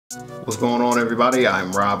What's going on, everybody?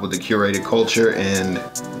 I'm Rob with The Curated Culture, and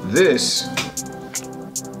this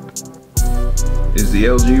is the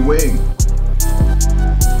LG Wing.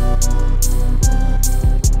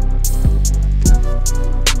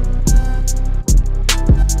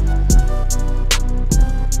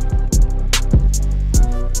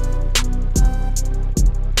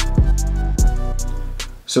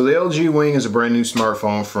 So the LG Wing is a brand new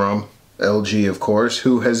smartphone from LG, of course,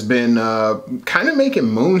 who has been kind of making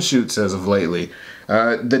moon shoots as of lately.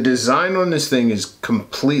 The design on this thing is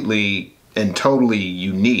completely and totally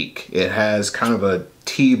unique. It has kind of a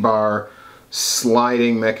T-bar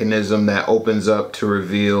sliding mechanism that opens up to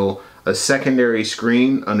reveal a secondary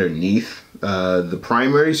screen underneath the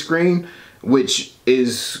primary screen, which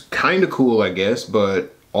is kind of cool, I guess,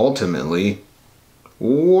 but ultimately,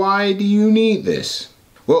 why do you need this?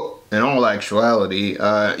 Well, in all actuality,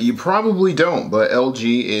 you probably don't, but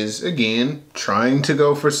LG is, again, trying to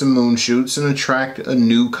go for some moon shoots and attract a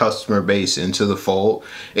new customer base into the fold.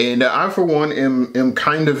 And I, for one, am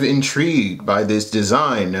kind of intrigued by this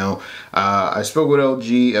design. Now, I spoke with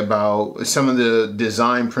LG about some of the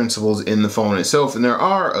design principles in the phone itself, and there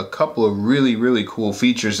are a couple of really cool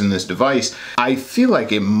features in this device. I feel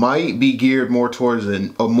like it might be geared more towards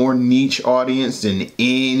a more niche audience than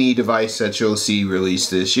any device that you'll see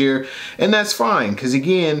released this year. And that's fine, because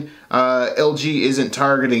again, LG isn't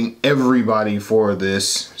targeting everybody for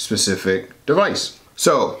this specific device.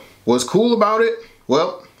 So, what's cool about it?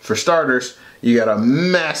 Well, for starters, you got a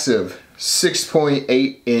massive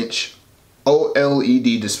 6.8-inch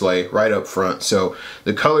OLED display right up front. So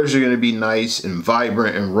the colors are going to be nice and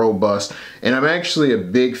vibrant and robust. And I'm actually a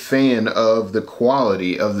big fan of the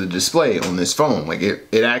quality of the display on this phone. Like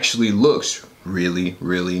it actually looks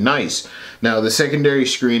really nice. Now the secondary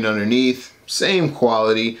screen underneath, same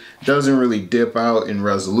quality, doesn't really dip out in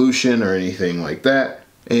resolution or anything like that.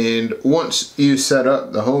 And once you set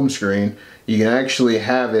up the home screen, you can actually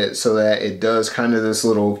have it so that it does kind of this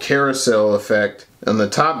little carousel effect on the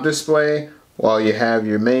top display while you have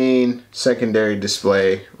your main secondary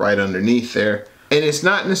display right underneath there. And it's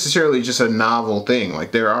not necessarily just a novel thing.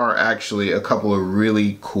 Like, there are actually a couple of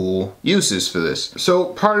really cool uses for this.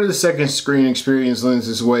 So part of the second screen experience lends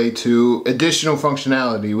its way to additional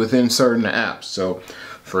functionality within certain apps. So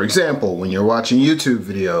for example, when you're watching YouTube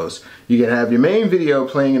videos, you can have your main video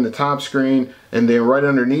playing in the top screen, and then right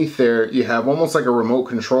underneath there you have almost like a remote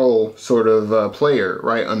control sort of player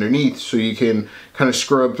right underneath, so you can kind of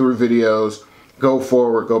scrub through videos, go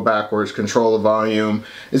forward, go backwards, control the volume.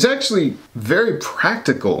 It's actually very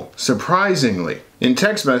practical, surprisingly. In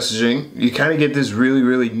text messaging, you kind of get this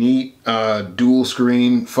really neat dual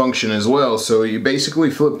screen function as well. So you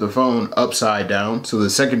basically flip the phone upside down, so the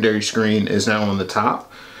secondary screen is now on the top.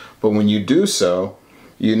 But when you do so,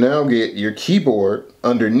 you now get your keyboard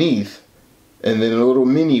underneath and then a little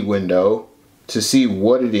mini window to see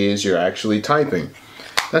what it is you're actually typing.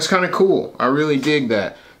 That's kind of cool. I really dig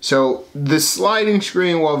that. So the sliding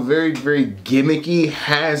screen, while very gimmicky,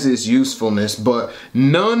 has its usefulness, but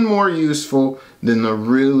none more useful than the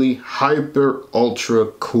really hyper ultra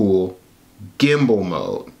cool gimbal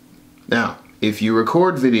mode. Now, if you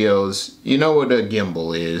record videos, you know what a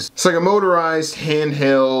gimbal is. It's like a motorized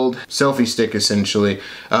handheld selfie stick, essentially.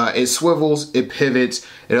 It swivels, it pivots,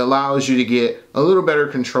 it allows you to get a little better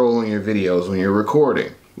control in your videos when you're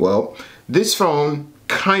recording. Well, this phone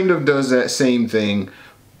kind of does that same thing,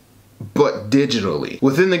 but digitally.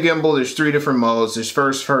 Within the gimbal, there's 3 different modes. There's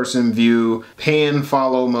first person view, pan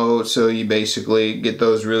follow mode, so you basically get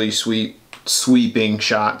those really sweeping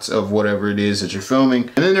shots of whatever it is that you're filming.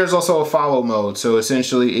 And then there's also a follow mode, so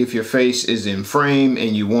essentially if your face is in frame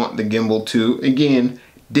and you want the gimbal to, again,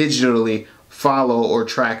 digitally follow or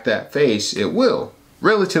track that face, it will,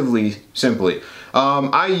 relatively simply.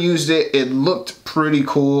 I used it, it looked pretty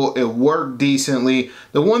cool, it worked decently.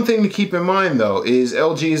 The one thing to keep in mind though is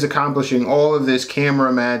LG is accomplishing all of this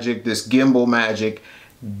camera magic, this gimbal magic,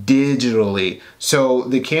 digitally. So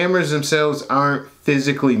the cameras themselves aren't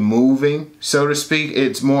physically moving, so to speak.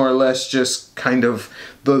 It's more or less just kind of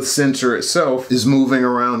the sensor itself is moving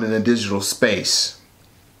around in a digital space,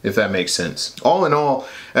 if that makes sense. All in all,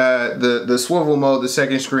 the swivel mode, the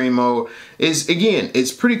second screen mode, is, again,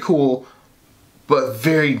 it's pretty cool, but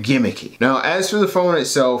very gimmicky. Now, as for the phone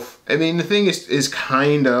itself, I mean, the thing is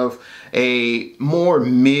kind of a more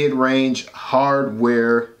mid-range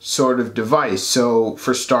hardware sort of device. So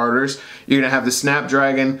for starters, you're gonna have the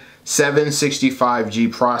Snapdragon 765G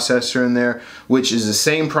processor in there, which is the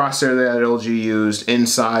same processor that LG used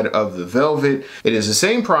inside of the Velvet. It is the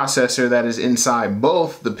same processor that is inside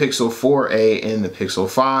both the Pixel 4a and the Pixel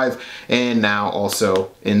 5, and now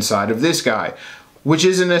also inside of this guy. which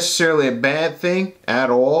isn't necessarily a bad thing at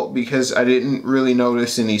all because I didn't really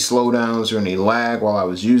notice any slowdowns or any lag while I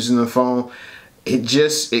was using the phone.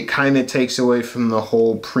 It kind of takes away from the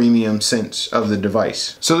whole premium sense of the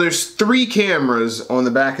device. So there's 3 cameras on the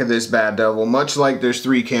back of this Bad Devil, much like there's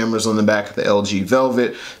 3 cameras on the back of the LG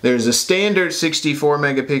Velvet. There's a standard 64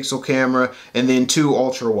 megapixel camera and then 2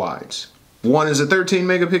 ultra wides. One is a 13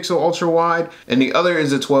 megapixel ultra wide and the other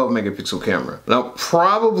is a 12 megapixel camera. Now,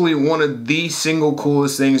 probably one of the single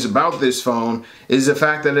coolest things about this phone is the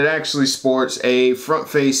fact that it actually sports a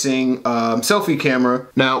front-facing selfie camera.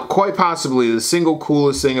 Now, quite possibly the single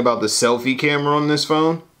coolest thing about the selfie camera on this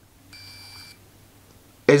phone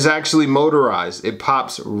is actually motorized. It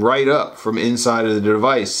pops right up from inside of the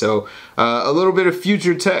device. So a little bit of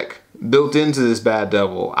future tech built into this Bad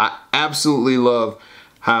Devil. I absolutely love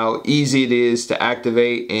how easy it is to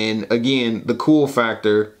activate, and again, the cool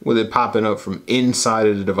factor with it popping up from inside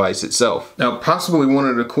of the device itself. Now, possibly one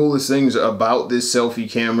of the coolest things about this selfie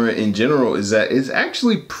camera in general is that it's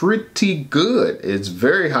actually pretty good. It's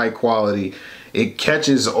very high quality. It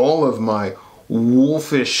catches all of my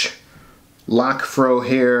wolfish lock fro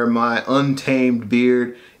hair, my untamed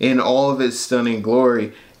beard in all of its stunning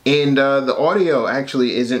glory. And the audio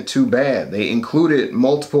actually isn't too bad. They included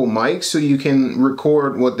multiple mics so you can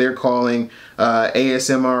record what they're calling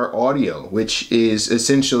ASMR audio, which is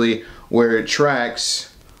essentially where it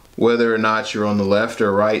tracks whether or not you're on the left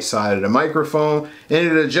or right side of the microphone and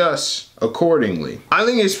it adjusts accordingly. I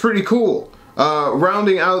think it's pretty cool.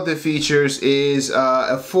 Rounding out the features is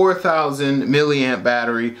a 4,000 milliamp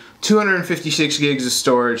battery, 256 gigs of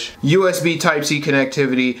storage, USB Type-C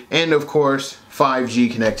connectivity, and of course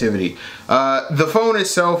 5G connectivity. The phone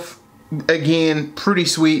itself, again, pretty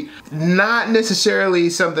sweet. Not necessarily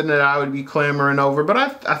something that I would be clamoring over, but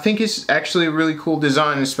I think it's actually a really cool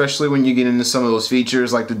design, especially when you get into some of those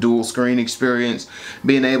features like the dual screen experience,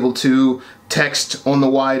 being able to text on the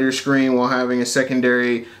wider screen while having a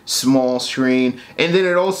secondary small screen. And then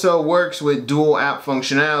it also works with dual app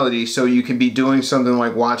functionality, so you can be doing something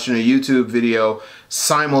like watching a YouTube video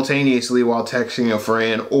simultaneously while texting a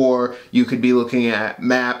friend, or you could be looking at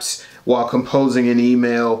maps while composing an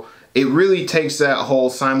email. It really takes that whole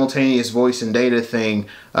simultaneous voice and data thing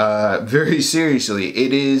very seriously.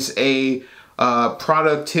 It is a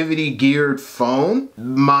productivity geared phone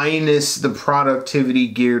minus the productivity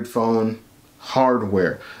geared phone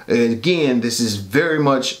hardware. Again, this is very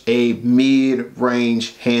much a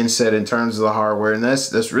mid-range handset in terms of the hardware, and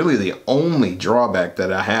that's really the only drawback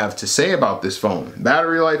that I have to say about this phone.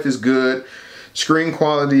 Battery life is good, screen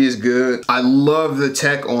quality is good. I love the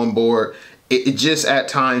tech on board. It just at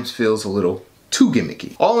times feels a little too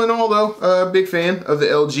gimmicky. All in all though, a big fan of the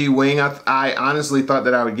LG Wing. I honestly thought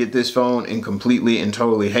that I would get this phone and completely and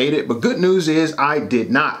totally hate it, but good news is I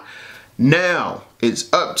did not. Now,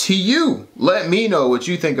 it's up to you. Let me know what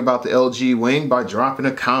you think about the LG Wing by dropping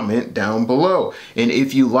a comment down below. And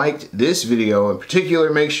if you liked this video in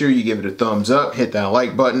particular, make sure you give it a thumbs up, hit that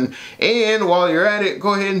like button, and while you're at it,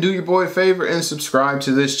 go ahead and do your boy a favor and subscribe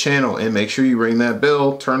to this channel, and make sure you ring that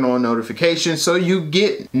bell, turn on notifications so you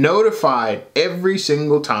get notified every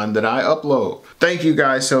single time that I upload. Thank you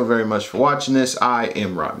guys so very much for watching this. I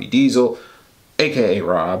am Robbie Diesel, aka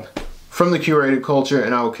Rob, from The Curated Culture,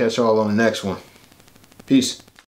 and I will catch y'all on the next one. Peace.